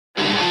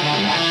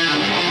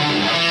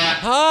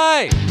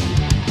play.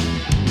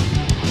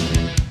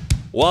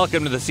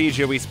 Welcome to the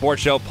CJOE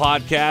Sports Show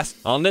podcast.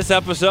 On this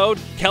episode,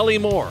 Kelly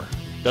Moore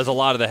does a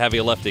lot of the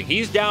heavy lifting.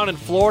 He's down in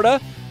Florida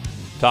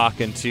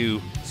talking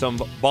to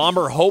some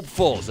Bomber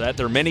hopefuls at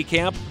their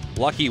minicamp.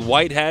 Lucky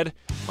Whitehead,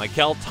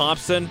 Michael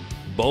Thompson,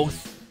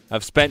 both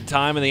have spent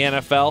time in the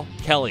NFL.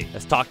 Kelly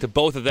has talked to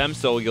both of them,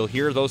 so you'll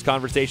hear those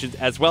conversations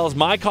as well as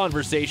my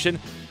conversation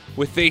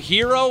with the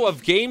hero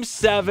of Game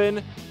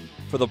 7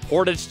 for the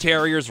Portage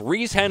Terriers.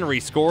 Reese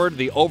Henry scored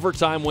the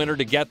overtime winner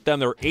to get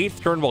them their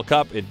 8th Turnbull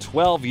Cup in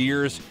 12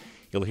 years.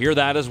 You'll hear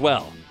that as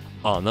well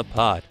on the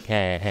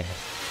podcast.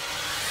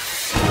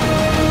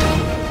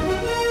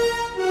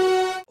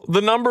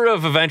 The number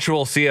of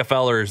eventual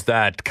CFLers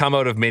that come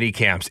out of mini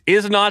camps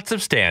is not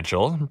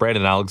substantial.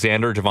 Brandon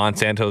Alexander, Javon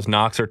Santos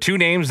Knox are two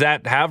names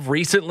that have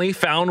recently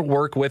found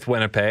work with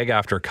Winnipeg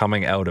after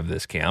coming out of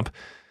this camp.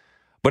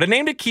 But a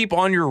name to keep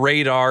on your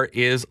radar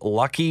is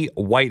Lucky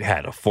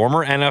Whitehead, a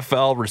former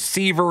NFL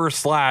receiver /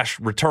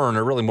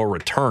 returner, really more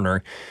returner.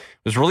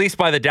 Was released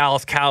by the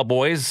Dallas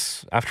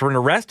Cowboys after an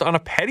arrest on a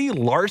petty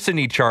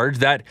larceny charge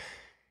that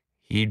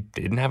he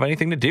didn't have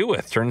anything to do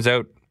with. Turns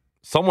out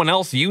someone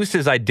else used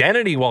his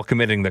identity while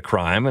committing the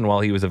crime, and while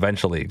he was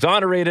eventually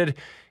exonerated,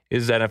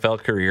 his NFL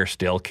career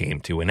still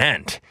came to an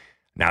end.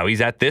 Now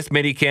he's at this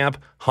minicamp,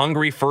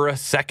 hungry for a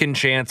second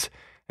chance,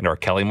 and our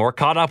Kelly Moore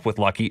caught up with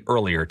Lucky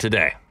earlier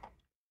today.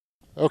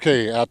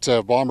 Okay, at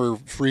Bomber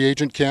free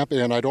agent camp,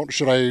 and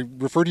should I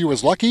refer to you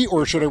as Lucky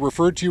or should I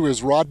refer to you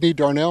as Rodney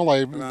Darnell?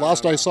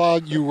 Last I saw,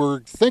 you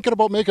were thinking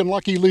about making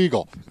Lucky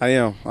legal. I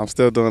am. I'm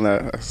still doing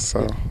that,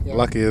 so yeah.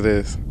 Lucky it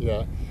is.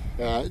 Yeah.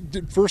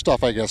 First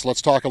off, I guess,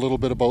 let's talk a little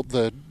bit about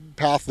the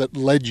path that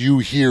led you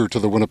here to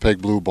the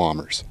Winnipeg Blue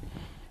Bombers.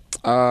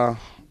 Well,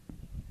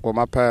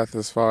 my path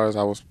as far as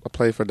I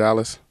played for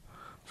Dallas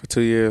for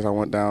 2 years. I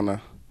went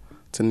down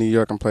to New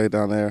York and played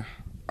down there.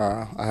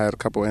 I had a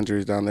couple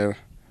injuries down there.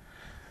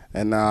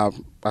 And now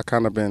I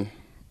kind of been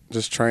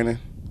just training,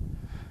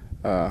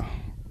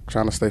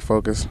 trying to stay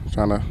focused,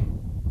 trying to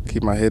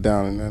keep my head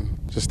down and then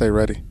just stay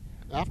ready.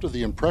 After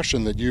the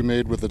impression that you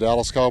made with the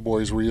Dallas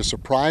Cowboys, were you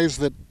surprised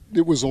that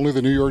it was only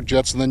the New York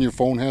Jets and then your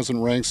phone hasn't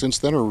rang since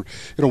then? Or,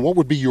 what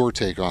would be your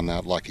take on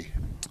that, Lucky?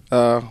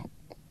 It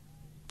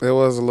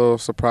was a little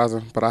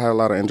surprising, but I had a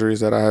lot of injuries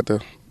that I had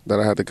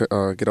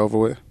to get over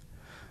with.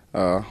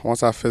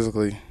 Once I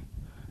physically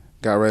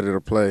got ready to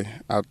play,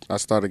 I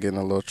started getting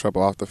a little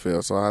trouble off the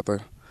field, so I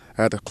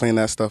had to clean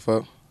that stuff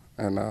up,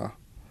 and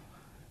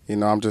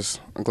I'm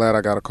glad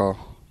I got a call.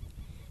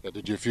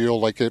 Did you feel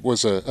like it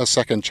was a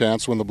second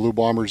chance when the Blue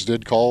Bombers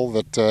did call,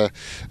 that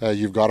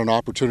you've got an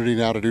opportunity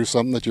now to do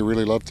something that you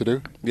really love to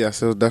do?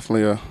 Yes, it was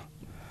definitely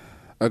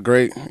a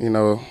great, it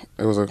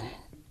was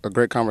a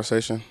great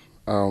conversation.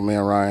 Me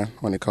and Ryan,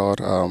 when he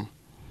called, I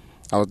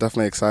was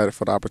definitely excited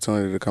for the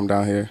opportunity to come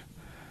down here,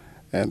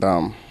 and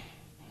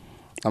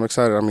I'm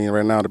excited.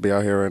 Right now to be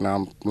out here right now.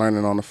 I'm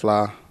learning on the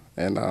fly,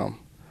 and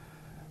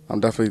I'm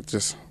definitely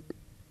just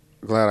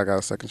glad I got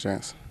a second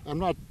chance. I'm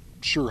not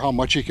sure how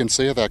much you can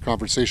say of that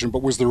conversation,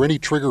 but was there any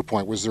trigger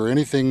point? Was there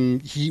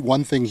anything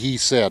one thing he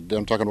said,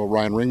 I'm talking about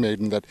Ryan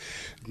Ringmaiden, that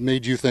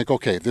made you think,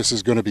 okay, this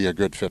is going to be a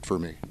good fit for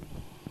me?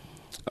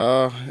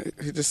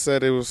 He just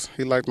said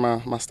he liked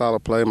my style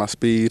of play, my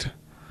speed,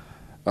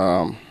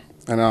 and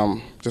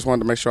just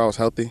wanted to make sure I was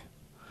healthy,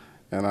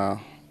 and I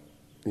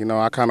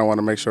kind of want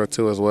to make sure,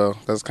 too, as well.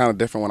 Because it's kind of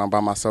different when I'm by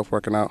myself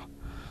working out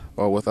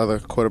or with other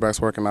quarterbacks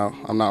working out.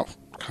 I'm not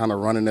kind of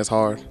running as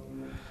hard.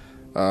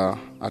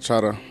 I try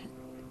to,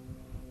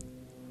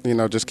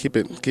 just keep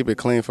it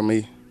clean for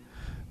me.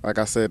 Like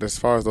I said, as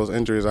far as those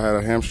injuries, I had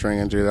a hamstring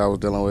injury that I was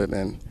dealing with,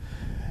 and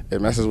it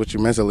messes with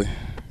you mentally.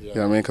 Yeah. You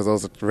know what I mean? Because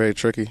those are very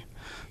tricky.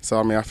 So,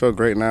 I feel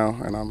great now,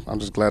 and I'm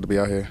just glad to be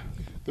out here.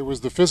 There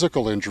was the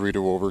physical injury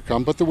to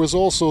overcome, but there was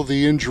also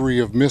the injury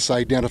of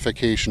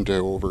misidentification to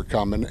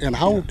overcome. And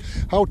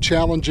how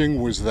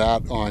challenging was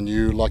that on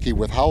you, Lucky,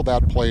 with how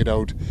that played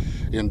out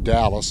in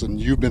Dallas? And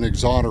you've been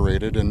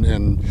exonerated and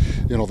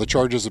the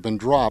charges have been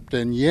dropped,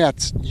 and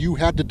yet you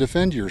had to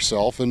defend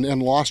yourself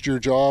and lost your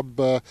job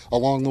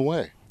along the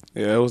way.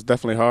 Yeah, it was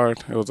definitely hard.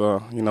 It was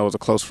a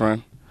close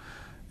friend.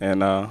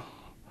 And a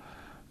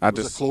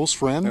close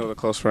friend? It was a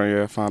close friend,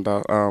 yeah, I found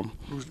out.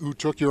 Who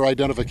took your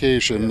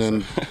identification? Yes,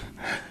 and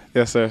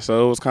yes, sir.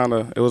 So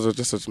it was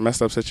just a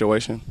messed up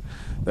situation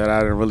that I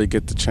didn't really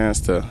get the chance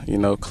to,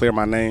 clear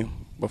my name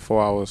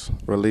before I was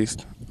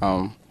released.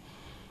 But,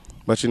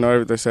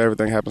 they say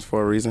everything happens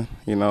for a reason,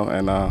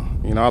 and,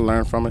 I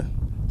learned from it.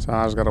 So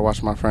I just got to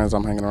watch my friends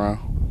I'm hanging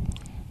around.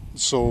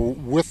 So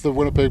with the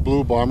Winnipeg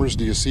Blue Bombers,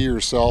 do you see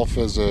yourself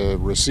as a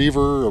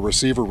receiver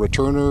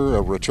returner,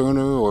 a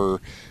returner, or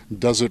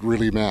does it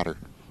really matter?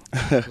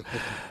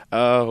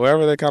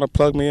 Wherever they kind of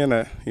plug me in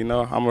at,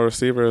 I'm a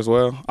receiver as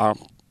well.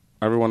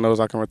 Everyone knows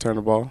I can return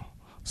the ball,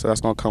 so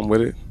that's going to come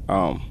with it.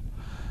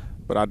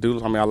 But I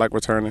like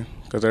returning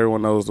because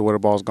everyone knows where the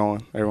ball's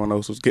going. Everyone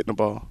knows who's getting the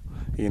ball,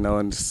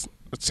 and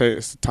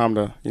it's time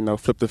to,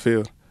 flip the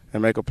field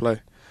and make a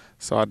play.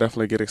 So I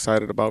definitely get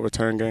excited about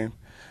return game.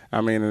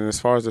 And as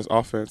far as this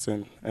offense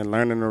and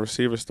learning the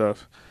receiver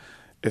stuff,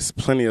 it's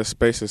plenty of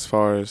space as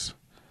far as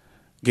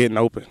getting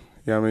open.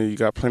 You know what I mean? You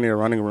got plenty of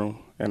running room,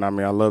 and I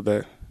mean, I love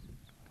that.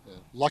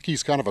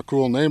 Lucky's kind of a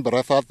cool name, but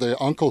I thought the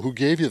uncle who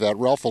gave you that,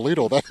 Ralph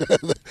Alito,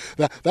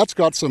 that's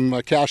got some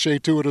cachet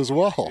to it as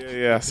well.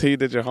 Yeah, see, you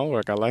did your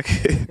homework. I like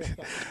it.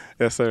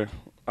 Yes, sir.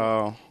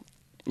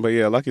 But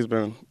yeah, Lucky's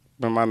been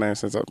my name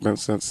since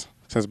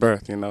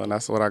birth, you know, and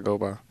that's what I go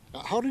by.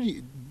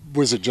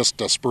 Was it just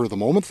a spur of the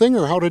moment thing,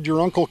 or how did your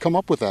uncle come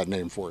up with that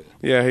name for you?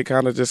 Yeah, he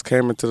kind of just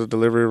came into the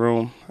delivery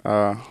room,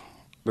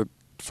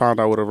 found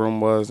out what a room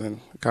was,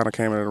 and kind of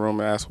came into the room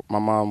and asked my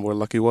mom where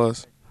Lucky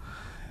was.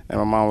 And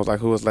my mom was like,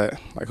 "Who was that?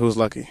 Like, who's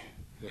Lucky?"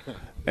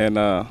 And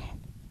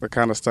it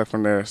kind of stuck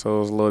from there. So it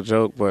was a little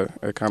joke, but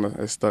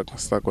it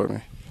stuck with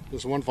me.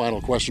 There's one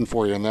final question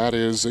for you, and that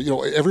is, you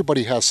know,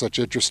 everybody has such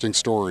interesting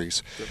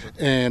stories.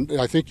 And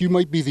I think you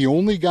might be the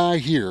only guy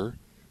here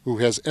who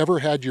has ever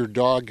had your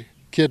dog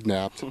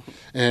kidnapped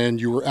and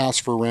you were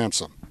asked for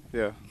ransom.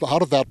 Yeah. But how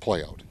did that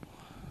play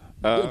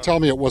out? Tell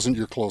me it wasn't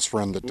your close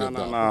friend that did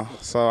that. No.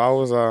 So I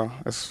was,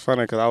 it's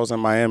funny because I was in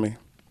Miami.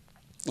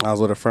 I was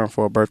with a friend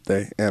for a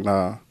birthday, and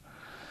I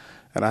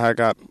had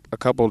got a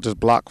couple just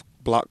block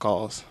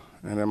calls.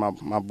 And then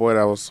my boy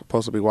that was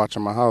supposed to be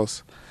watching my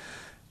house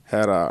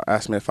had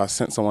asked me if I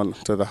sent someone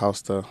to the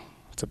house to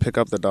pick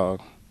up the dog.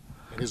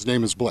 His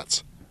name is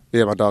Blitz.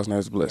 Yeah, my dog's name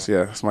is Blitz.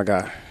 Yeah, that's my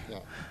guy. Yeah.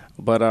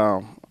 But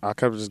I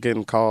kept just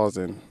getting calls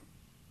and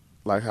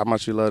like how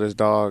much you love this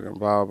dog and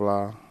blah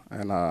blah.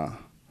 And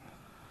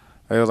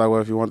they was like,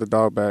 well, if you want the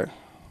dog back,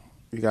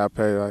 you gotta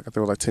pay like I think it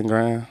was like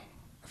 $10,000.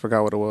 I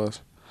forgot what it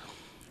was.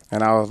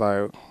 And I was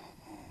like,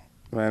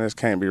 man, this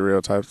can't be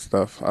real type of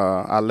stuff.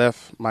 I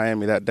left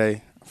Miami that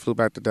day, flew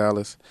back to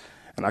Dallas,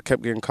 and I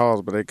kept getting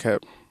calls, but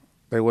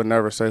they would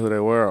never say who they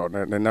were. Or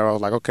they never. I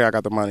was like, okay, I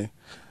got the money.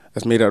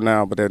 Let's meet up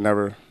now. But they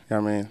never, you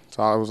know what I mean?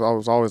 So I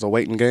was always a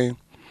waiting game.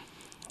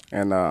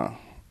 And,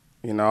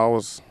 you know, I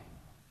was,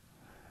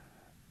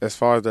 as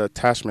far as the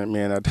attachment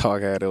me and that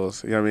dog had, it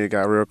was, you know what I mean? It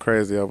got real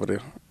crazy over the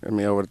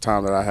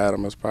time that I had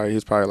him. He was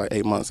probably like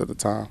 8 months at the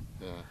time.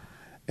 Yeah.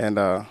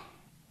 And,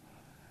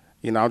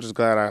 you know, I'm just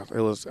glad I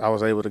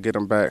was able to get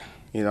him back,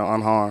 you know,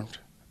 unharmed.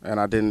 And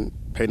I didn't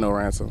pay no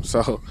ransom.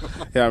 So,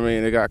 yeah, I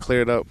mean, it got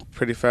cleared up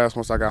pretty fast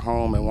once I got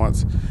home, and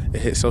once it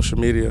hit social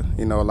media,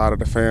 you know, a lot of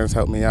the fans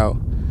helped me out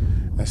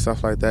and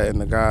stuff like that. And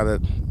the guy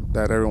that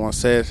everyone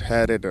said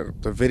had it,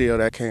 the video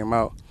that came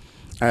out,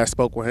 I had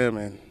spoke with him,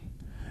 and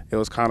it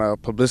was kind of a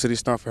publicity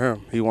stunt for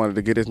him. He wanted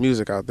to get his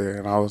music out there,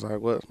 and I was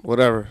like, well,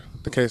 whatever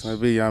the case may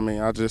be. I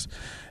mean, it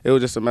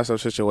was just a messed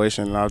up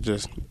situation, and I was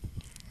just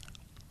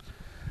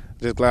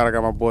glad I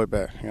got my boy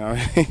back, you know what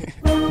I mean?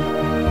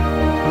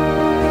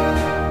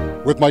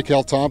 With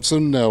Michael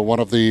Thompson,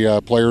 one of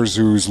the players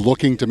who's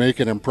looking to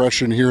make an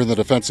impression here in the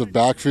defensive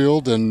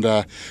backfield. And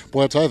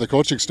boy, I'll tell you, the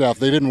coaching staff,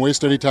 they didn't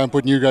waste any time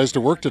putting you guys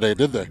to work today,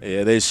 did they?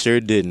 Yeah, they sure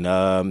didn't.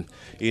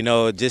 You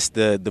know, just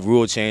the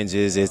rule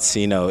changes, it's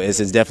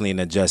definitely an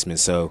adjustment.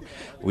 So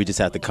we just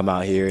have to come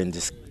out here and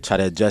just try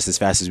to adjust as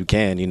fast as we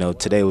can. You know,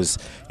 today was,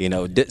 you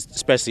know,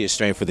 especially a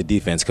strain for the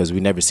defense because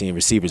we've never seen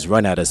receivers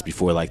run at us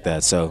before like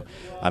that. So,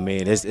 I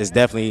mean, it's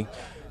definitely,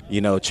 you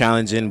know,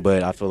 challenging,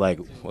 but I feel like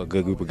a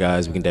good group of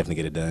guys, we can definitely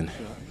get it done.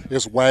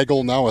 Is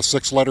waggle now a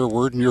 6-letter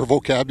word in your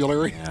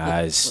vocabulary?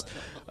 I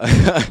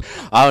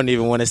don't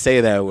even want to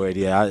say that word.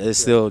 Yeah, it's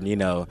still, you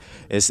know,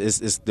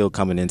 it's still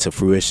coming into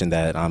fruition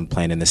that I'm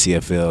playing in the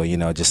CFL. You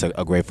know, just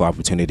a grateful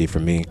opportunity for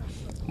me.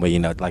 But you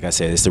know, like I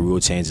said, it's the rule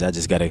changes. I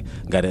just gotta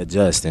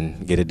adjust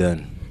and get it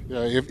done.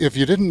 Yeah, if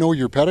you didn't know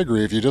your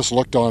pedigree, if you just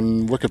looked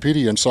on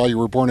Wikipedia and saw you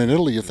were born in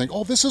Italy, you'd think,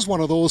 oh, this is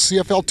one of those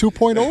CFL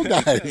 2.0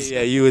 guys.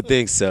 Yeah, you would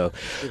think so.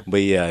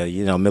 But yeah,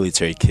 you know,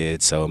 military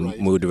kid, so right.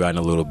 Moved around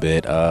a little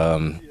bit.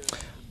 I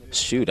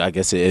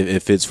guess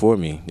it fits for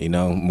me. You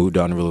know, moved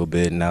on a little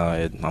bit. Now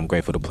I'm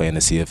grateful to play in the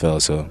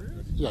CFL. So.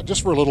 Yeah,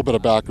 just for a little bit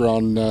of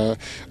background,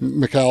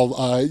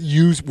 Michael,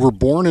 you were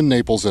born in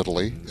Naples,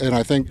 Italy, and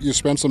I think you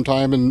spent some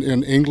time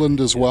in England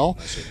as well.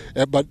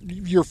 But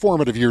your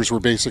formative years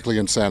were basically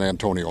in San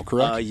Antonio,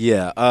 correct?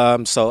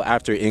 Yeah. So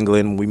after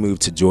England, we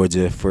moved to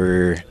Georgia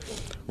for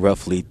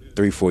roughly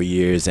 3-4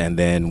 years, and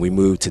then we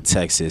moved to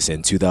Texas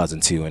in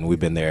 2002, and we've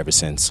been there ever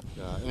since.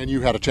 And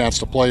you had a chance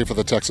to play for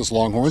the Texas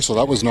Longhorns, so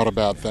that was not a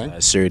bad thing. I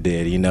sure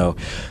did. You know,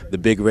 the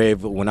big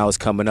rave when I was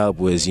coming up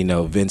was, you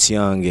know, Vince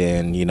Young,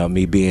 and, you know,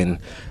 me being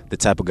the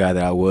type of guy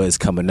that I was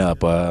coming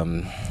up,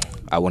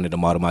 I wanted to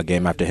model my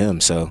game after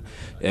him. So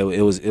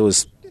it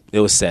was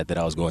set that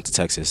I was going to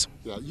Texas.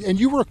 Yeah. And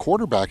you were a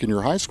quarterback in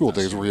your high school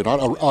days, were you not?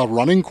 A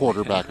running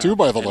quarterback, too,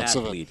 by the looks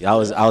of it. I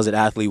was an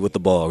athlete with the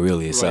ball,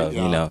 really. Right, so,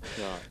 yeah, you know,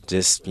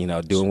 just,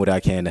 doing what I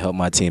can to help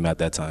my team at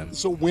that time.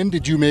 So when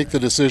did you make the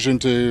decision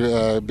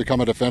to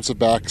become a defensive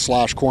back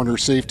 / corner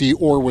safety,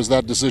 or was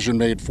that decision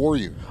made for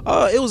you?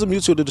 It was a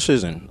mutual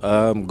decision.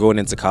 Going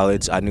into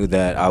college, I knew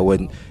that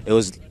it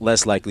was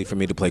less likely for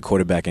me to play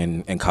quarterback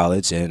in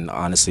college, and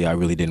honestly, I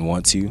really didn't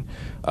want to.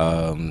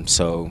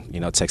 So,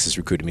 Texas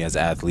recruited me as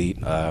an athlete.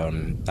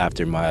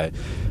 After my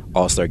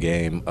All-Star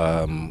game,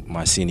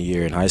 my senior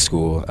year in high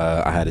school,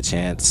 I had a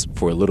chance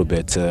for a little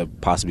bit to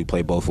possibly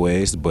play both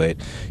ways, but,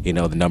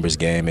 the numbers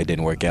game, it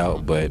didn't work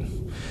out. But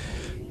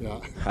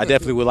I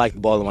definitely would like the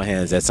ball in my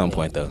hands at some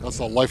point, though. That's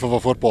the life of a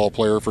football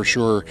player for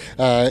sure.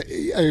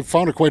 I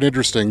found it quite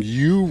interesting.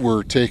 You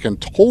were taken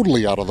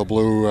totally out of the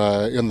blue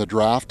in the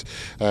draft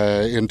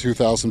in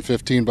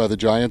 2015 by the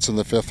Giants in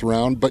the 5th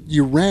round, but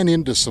you ran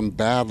into some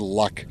bad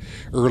luck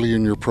early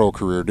in your pro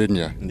career, didn't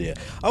you? Yeah.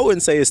 I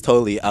wouldn't say it's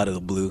totally out of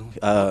the blue.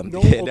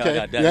 Okay.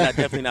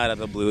 Definitely not out of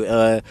the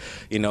blue.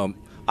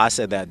 I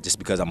said that just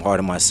because I'm hard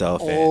on myself.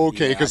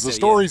 Okay, because the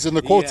stories and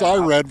the quotes I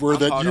read were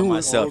that you...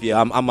 myself.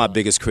 Yeah, I'm my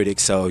biggest critic,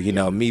 so,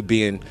 me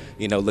being,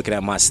 looking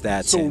at my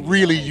stats. So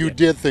really you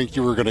did think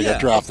you were going to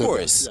get drafted?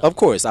 Of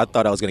course. I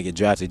thought I was going to get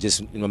drafted,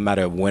 just no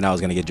matter when I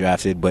was going to get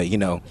drafted. But,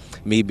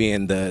 me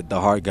being the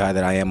hard guy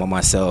that I am on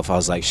myself, I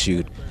was like,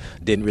 shoot,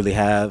 didn't really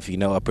have,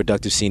 a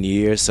productive senior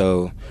year,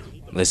 so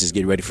let's just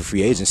get ready for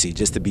free agency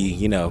just to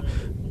be,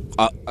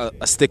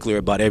 a stickler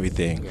about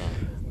everything.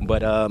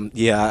 But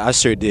I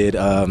sure did.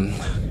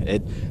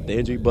 The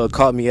injury bug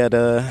caught me at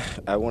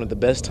one of the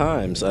best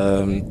times.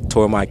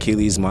 Tore my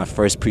Achilles my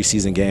first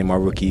preseason game my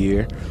rookie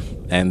year,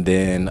 and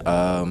then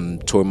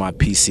tore my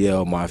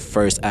PCL my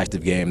first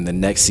active game the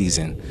next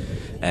season.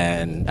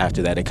 And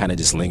after that, it kind of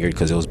just lingered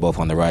because it was both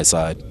on the right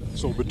side.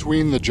 So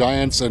between the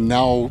Giants and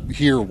now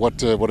here,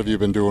 what have you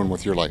been doing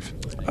with your life?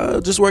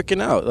 Just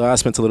working out. I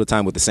spent a little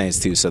time with the Saints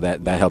too, so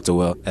that helped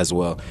as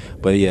well.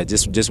 But yeah,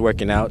 just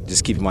working out,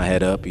 just keeping my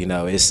head up.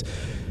 It's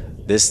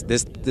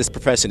this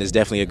profession is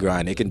definitely a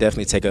grind. It can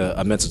definitely take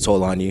a mental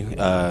toll on you.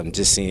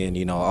 Just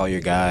seeing all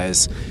your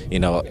guys,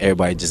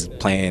 everybody just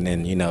playing,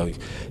 and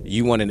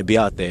you wanting to be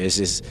out there.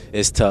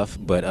 It's tough,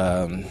 but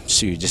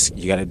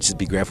you gotta just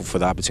be grateful for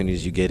the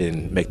opportunities you get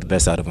and make the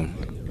best out of them.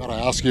 Gotta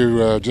ask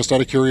you, just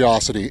out of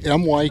curiosity,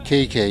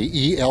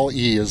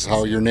 Mykkele is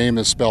how your name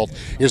is spelled.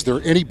 Is there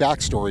any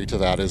backstory to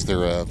that? Is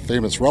there a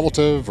famous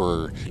relative,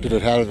 or did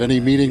it have any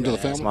meaning to the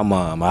family? It's my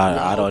mom.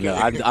 I don't know.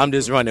 I'm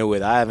just running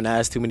with it. I haven't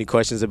asked too many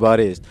questions about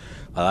it.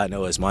 All I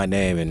know is my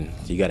name, and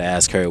you got to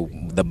ask her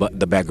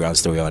the background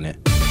story on it.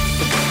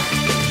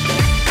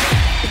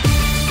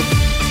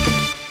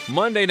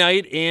 Monday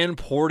night in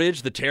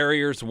Portage, the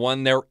Terriers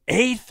won their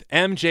 8th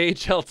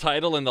MJHL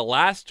title in the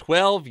last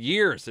 12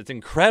 years. It's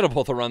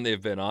incredible the run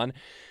they've been on,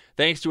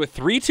 thanks to a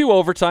 3-2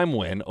 overtime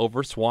win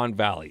over Swan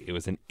Valley. It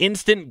was an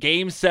instant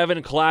Game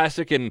 7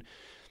 classic and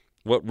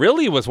what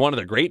really was one of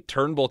the great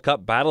Turnbull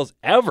Cup battles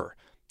ever.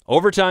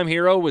 Overtime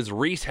hero was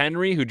Reese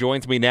Henry, who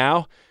joins me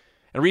now.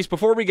 And Reese,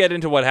 before we get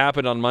into what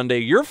happened on Monday,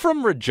 you're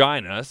from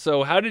Regina,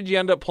 so how did you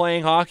end up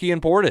playing hockey in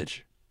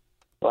Portage?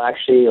 Well,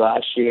 actually,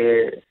 last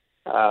year,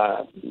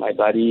 my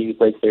buddy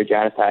plays for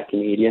Regina Pack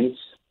Canadians,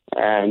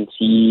 and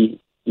he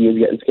was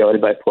getting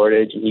scouted by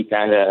Portage, and he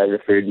kind of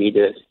referred me to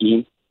this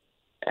team.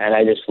 And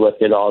I just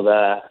looked at all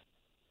the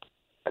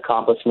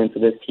accomplishments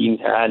that this team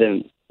had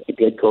and a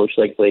good coach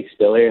like Blake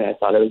Spiller, and I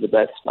thought it was the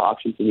best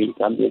option for me to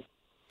come to.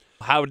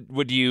 How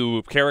would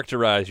you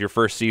characterize your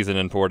first season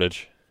in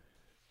Portage?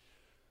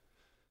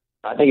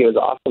 I think it was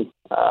awesome.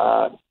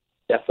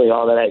 Definitely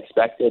all that I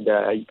expected.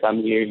 You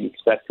come here, you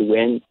expect to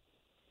win.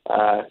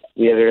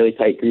 We have a really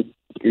tight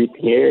group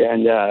here,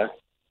 and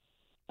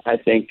I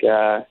think,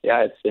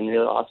 it's been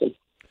really awesome.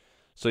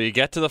 So you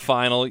get to the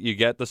final, you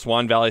get the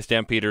Swan Valley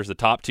Stampeders, the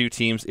top 2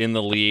 teams in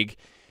the league.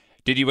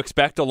 Did you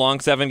expect a long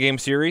 7-game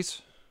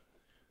series?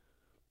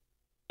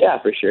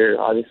 Yeah, for sure.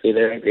 Obviously,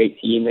 they're a great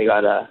team. They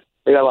got a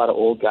lot of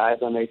old guys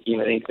on their team.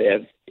 I think they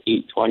have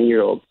 8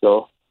 20-year-olds,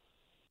 so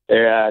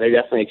they're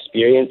definitely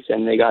experienced,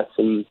 and they got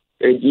some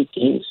very deep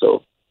teams.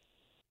 So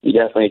we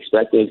definitely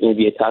expect it was going to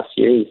be a tough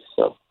series.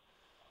 So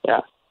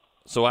yeah.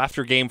 So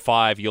after Game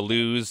 5, you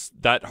lose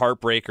that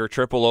heartbreaker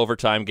triple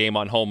overtime game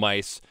on home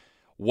ice.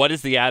 What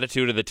is the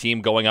attitude of the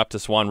team going up to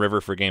Swan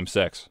River for Game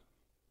 6?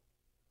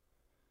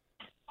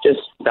 Just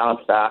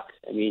bounce back.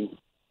 I mean,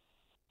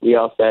 we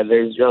all said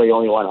there's really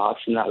only one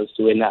option, that was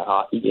to win that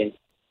hockey game.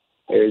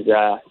 There's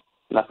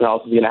nothing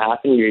else is going to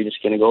happen. You're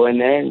just going to go in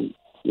there and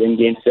win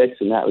Game 6,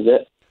 and that was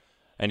it.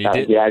 And you that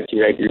did. Was the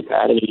attitude our group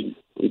had, and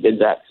we did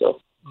that. So.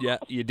 Yeah,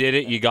 you did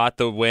it. You got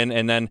the win,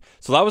 and then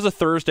so that was a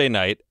Thursday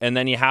night, and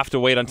then you have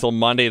to wait until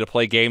Monday to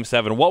play Game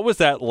 7. What was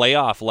that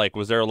layoff like?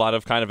 Was there a lot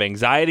of kind of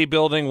anxiety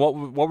building?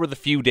 What were the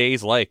few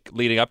days like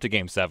leading up to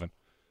Game 7?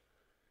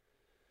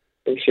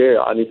 For sure,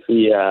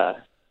 obviously,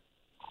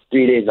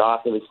 3 days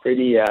off. It was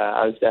pretty.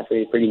 I was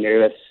definitely pretty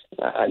nervous.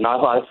 Not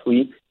a lot of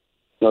sleep,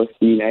 most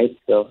 3 nights.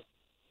 So,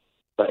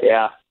 but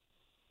yeah,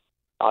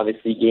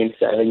 obviously Game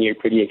 7, you're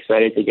pretty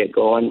excited to get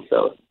going.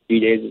 So 3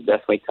 days is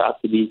definitely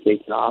tough to be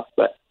taken off,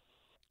 but.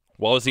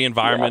 What was the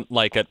environment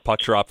like at Puck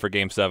Drop for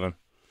Game 7?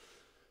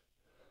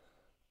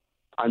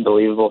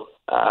 unbelievable.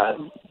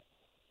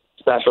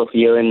 Special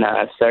feeling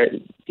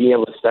being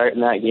able to start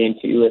in that game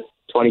too with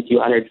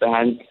 2,200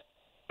 fans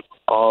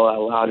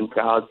all loud and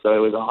proud. So it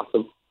was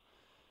awesome.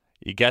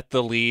 You get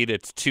the lead.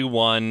 It's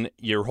 2-1.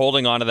 You're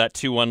holding on to that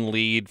 2-1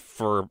 lead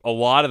for a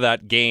lot of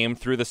that game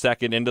through the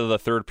second into the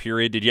third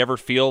period. Did you ever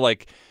feel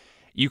like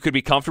you could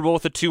be comfortable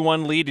with a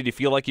 2-1 lead? Did you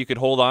feel like you could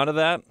hold on to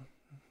that?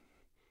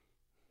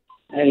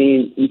 I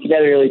mean, you can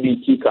never really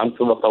be too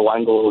comfortable with a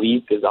 1-goal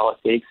lead because all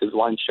it takes is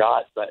one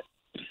shot. But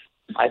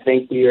I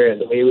think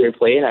the way we were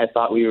playing, I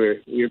thought we were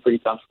pretty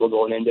comfortable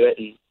going into it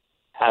and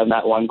having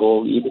that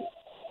 1-goal lead.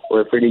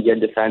 We're a pretty good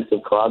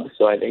defensive club,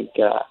 so I think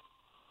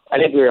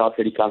we were all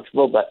pretty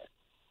comfortable. But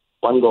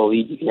 1-goal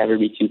lead, you can never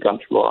be too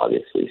comfortable,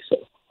 obviously. So.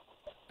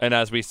 And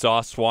as we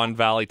saw, Swan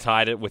Valley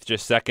tied it with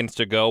just seconds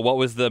to go. What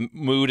was the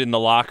mood in the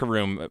locker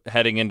room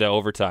heading into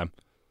overtime?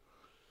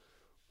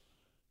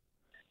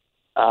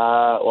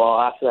 Well,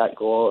 after that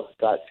goal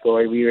got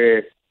scored, we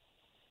were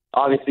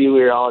all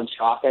in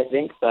shock, I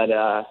think, but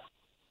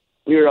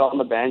we were all on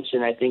the bench,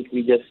 and I think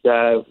we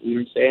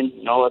were saying,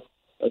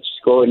 let's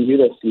just go and do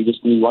this. We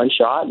just need one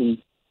shot, and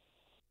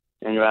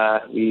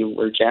we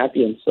were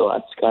champions. So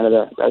that's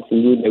the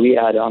mood that we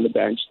had on the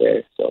bench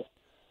there. So.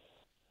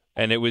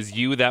 And it was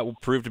you that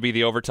proved to be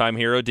the overtime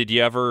hero. Did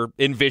you ever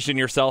envision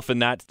yourself in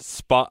that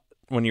spot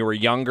when you were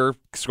younger,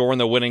 scoring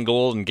the winning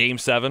goal in Game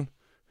 7?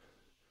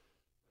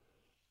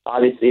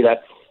 Obviously,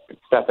 that's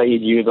stuff that you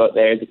dream about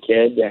there as a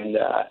kid, and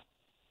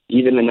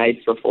even the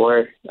nights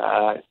before,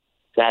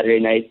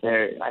 Saturday night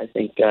there, I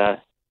think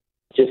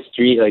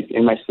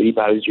in my sleep,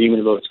 I was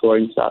dreaming about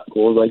scoring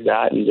goals like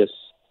that and just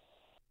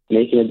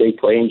making a big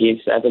play in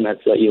Game 7.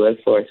 That's what you live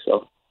for,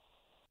 so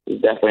it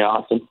was definitely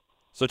awesome.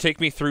 So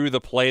take me through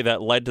the play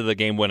that led to the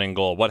game-winning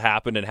goal. What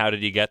happened, and how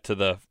did you get to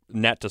the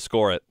net to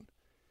score it?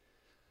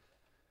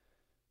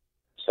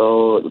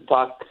 So the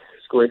puck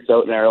squirts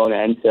out in our own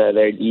end to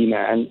their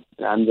D-man,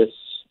 and I'm just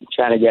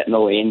trying to get in the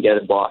lane, get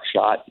a block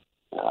shot,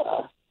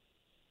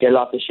 get it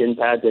off the shin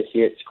pads. I see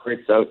it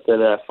squirts out to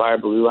the far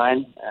blue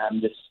line. I'm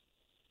just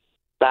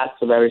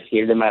fastest I've ever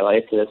skated in my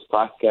life to this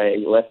puck. I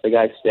lift the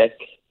guy's stick,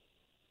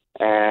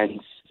 and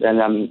then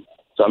I'm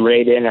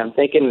right in. I'm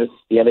thinking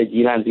the other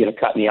D-man's going to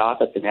cut me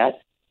off at the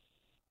net.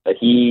 But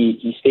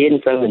he stayed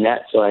in front of the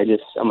net, so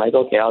I'm like,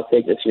 okay, I'll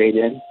take this right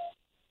in.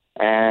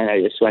 And I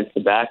just went to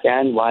the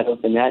backhand, wide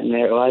open net, and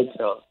there it was.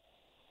 So,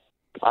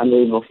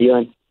 unbelievable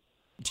feeling.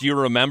 Do you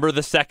remember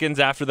the seconds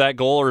after that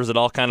goal, or is it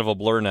all kind of a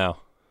blur now?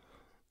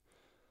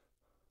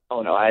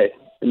 Oh, no, I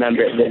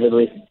remember it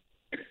vividly.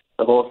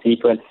 The whole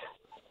sequence.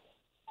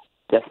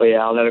 Definitely,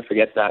 I'll never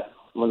forget that.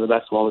 One of the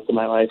best moments of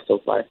my life so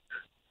far.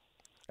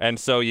 And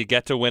so you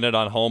get to win it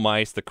on home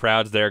ice. The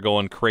crowd's there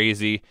going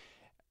crazy.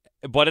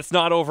 But it's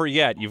not over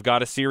yet. You've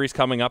got a series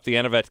coming up, the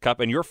Anavet Cup,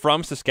 and you're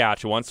from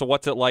Saskatchewan. So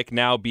what's it like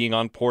now being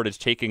on Portage,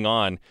 taking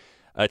on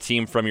a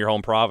team from your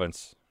home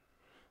province?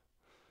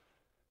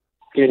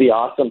 It's going to be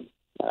awesome.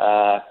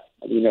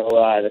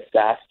 The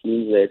Sask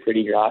teams, they're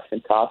pretty rough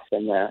and tough,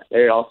 and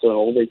they're also an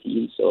older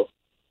team. So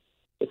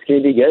it's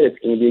going to be good. It's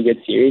going to be a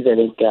good series. I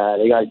think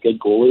they got a good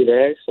goalie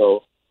there,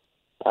 so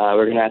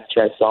we're going to have to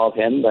try to solve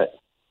him. But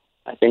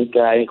I think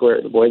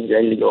the boys are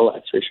ready to go,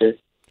 that's for sure.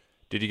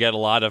 Did you get a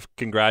lot of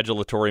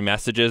congratulatory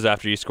messages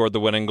after you scored the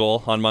winning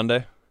goal on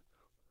Monday?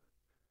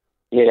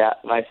 Yeah,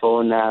 my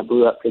phone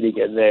blew up pretty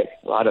good there.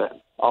 A lot of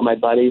all my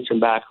buddies from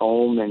back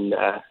home and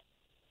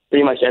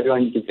pretty much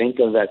everyone you can think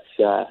of that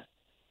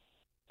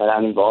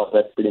I'm involved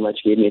with pretty much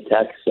gave me a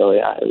text. So,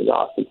 yeah, it was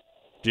awesome.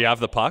 Do you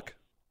have the puck?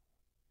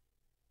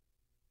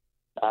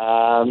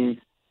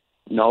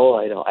 No,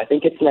 I don't. I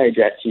think it's in our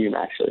dressing room,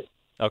 actually.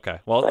 Okay.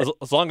 Well,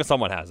 as long as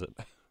someone has it.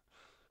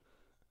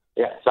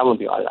 Yeah, someone will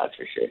be on that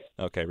for sure.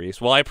 Okay, Reese.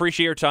 Well, I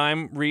appreciate your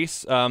time,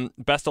 Reese.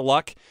 Best of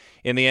luck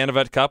in the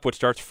Anavet Cup, which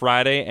starts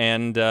Friday.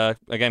 And,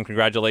 again,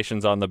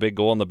 congratulations on the big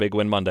goal and the big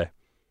win Monday.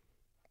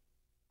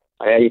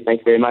 All right,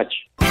 thanks very much.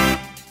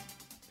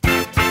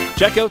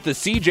 Check out the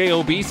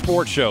CJOB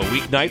Sports Show,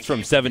 weeknights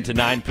from 7 to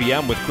 9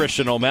 p.m. with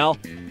Christian O'Mell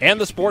and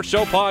the Sports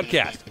Show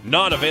podcast.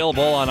 Not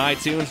available on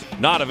iTunes,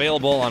 not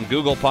available on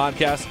Google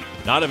Podcasts,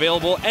 not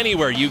available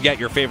anywhere you get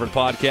your favorite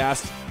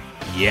podcasts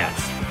yet.